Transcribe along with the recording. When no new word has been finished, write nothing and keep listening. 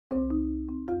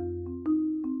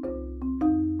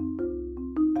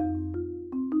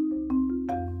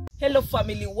Hello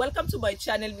family, welcome to my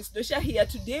channel. Miss Dosha here.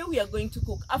 Today we are going to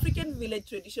cook African village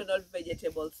traditional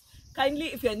vegetables. Kindly,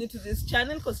 if you are new to this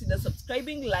channel, consider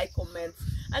subscribing, like, comment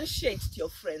and share it to your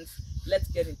friends.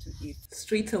 Let's get into it.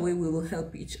 Straight away we will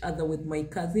help each other with my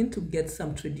cousin to get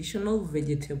some traditional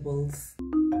vegetables.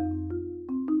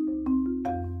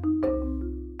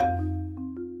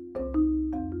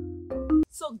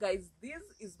 So guys, this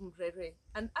is mrere,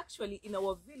 and actually in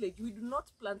our village we do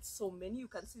not plant so many. You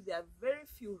can see there are very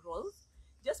few rows,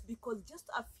 just because just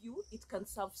a few it can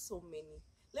serve so many.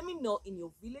 Let me know in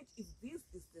your village if this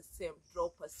is the same.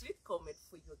 Drop a sweet comment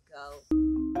for your girl.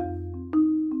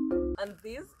 And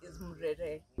this is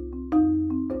mrere.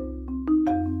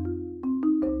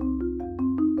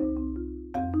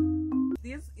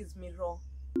 This is miro.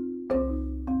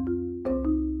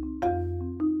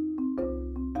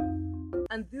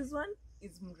 And this one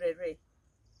is mrere.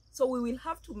 So we will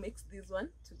have to mix this one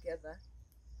together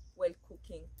while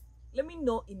cooking. Let me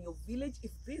know in your village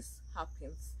if this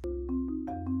happens.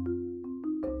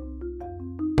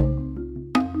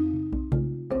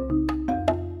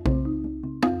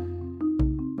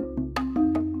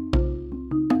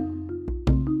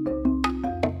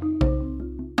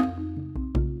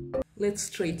 Let's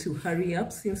try to hurry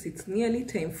up since it's nearly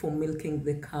time for milking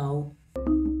the cow.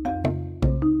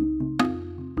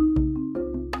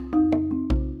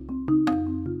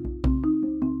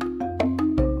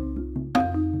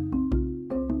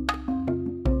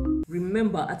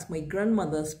 Remember, at my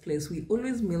grandmother's place, we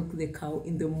always milk the cow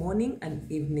in the morning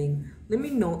and evening. Let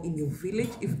me know in your village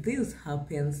if this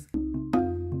happens.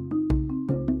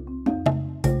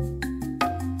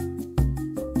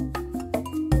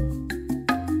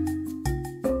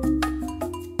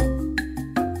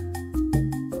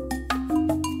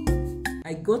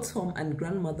 I got home and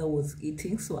grandmother was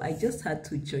eating, so I just had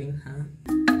to join her.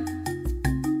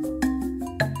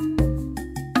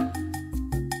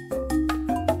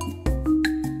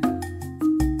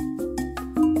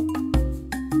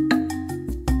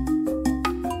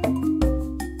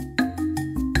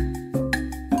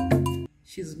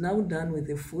 She's now done with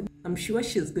the food. I'm sure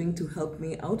she's going to help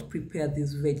me out prepare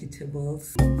these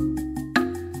vegetables.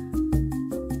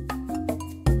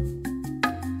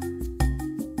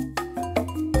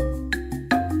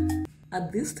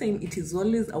 At this time, it is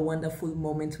always a wonderful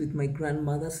moment with my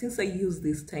grandmother since I use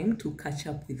this time to catch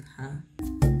up with her.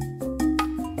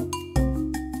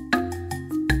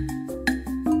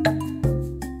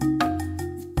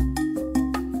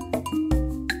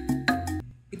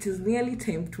 It is nearly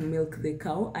time to milk the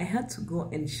cow. I had to go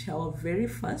and shower very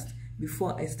fast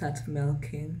before I start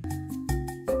milking.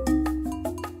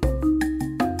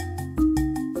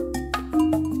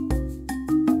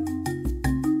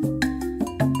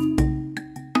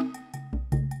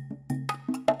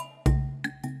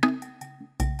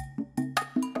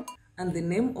 And the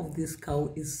name of this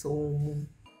cow is Somu.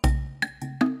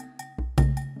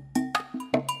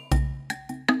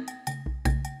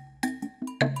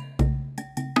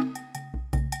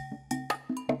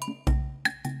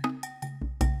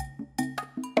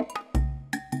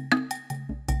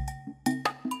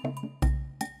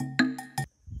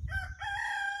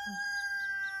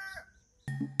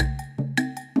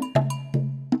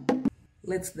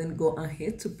 Let's then go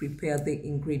ahead to prepare the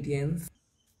ingredients.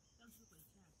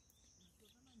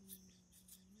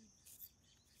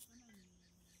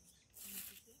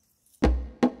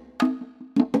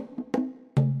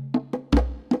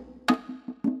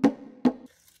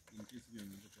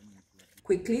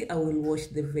 Quickly, I will wash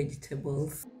the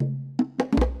vegetables.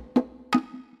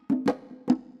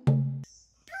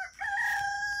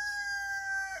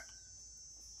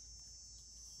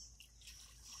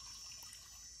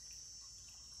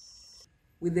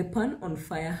 With the pan on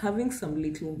fire, having some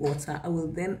little water, I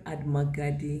will then add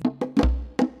magadi.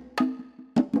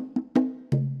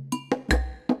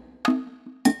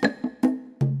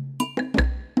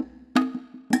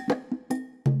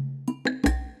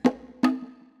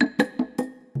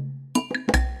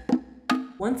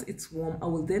 Once it's warm, I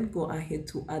will then go ahead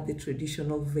to add the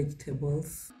traditional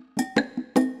vegetables.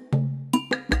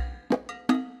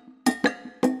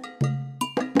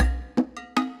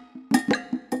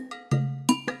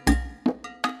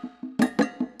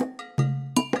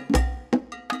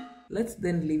 Let's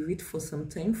then leave it for some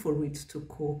time for it to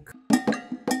cook.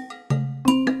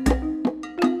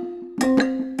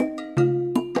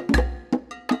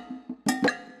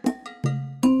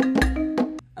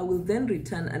 I will then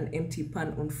return an empty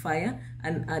pan on fire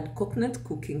and add coconut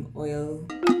cooking oil.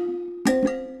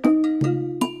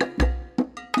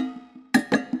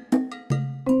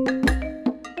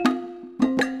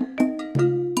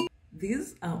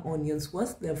 These are onions.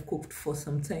 Once they have cooked for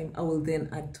some time, I will then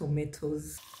add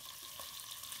tomatoes.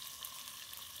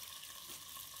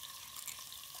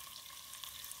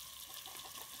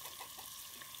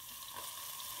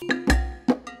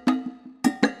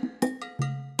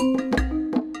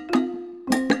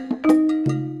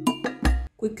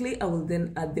 Quickly, I will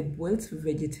then add the boiled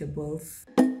vegetables.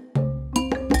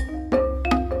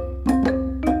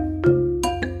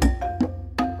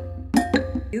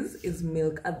 This is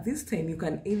milk. At this time, you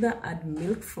can either add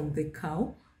milk from the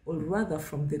cow or rather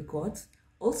from the goat,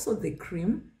 also the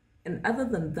cream, and other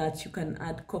than that, you can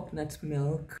add coconut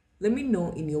milk. Let me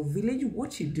know in your village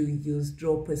what you do use.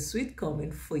 Drop a sweet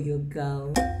comment for your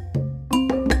girl.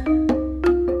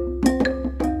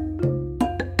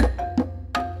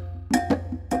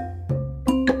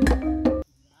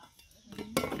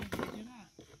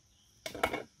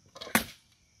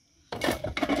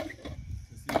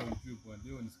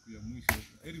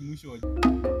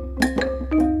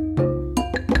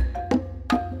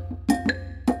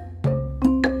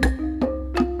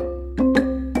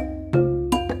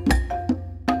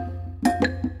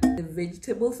 The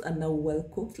vegetables are now well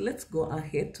cooked. Let's go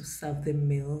ahead to serve the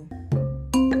meal.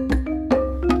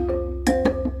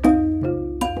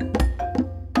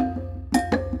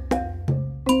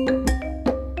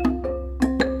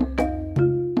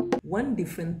 One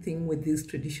different thing with this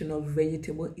traditional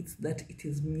vegetable is that it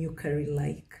is mew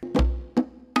curry-like.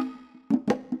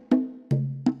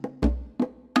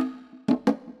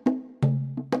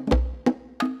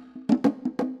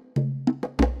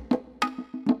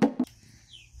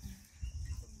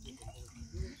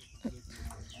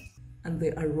 And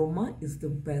the aroma is the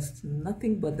best,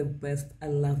 nothing but the best. I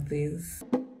love this.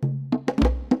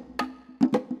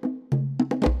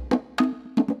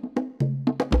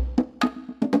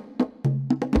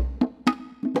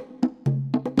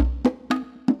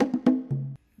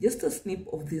 Just a snip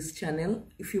of this channel.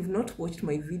 If you've not watched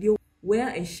my video where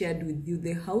I shared with you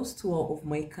the house tour of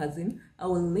my cousin, I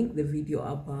will link the video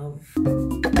above.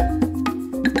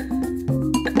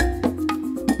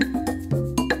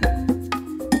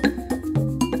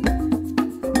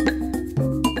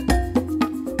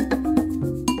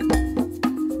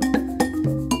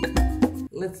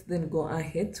 Let's then go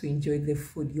ahead to enjoy the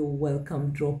food. You're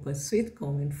welcome. Drop a sweet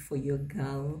comment for your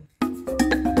girl.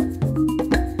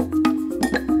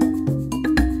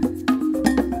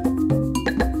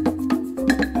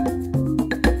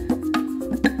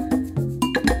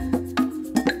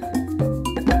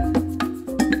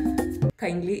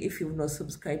 Kindly, if you've not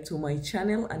subscribed to my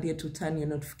channel, and yet to turn your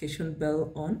notification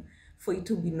bell on for you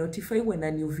to be notified when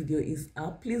a new video is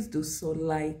up, please do so.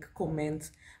 Like,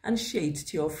 comment, and share it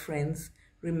to your friends.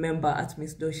 Remember, at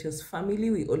Miss Dosha's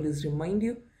family, we always remind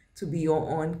you to be your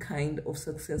own kind of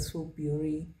successful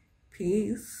beauty.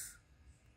 Peace.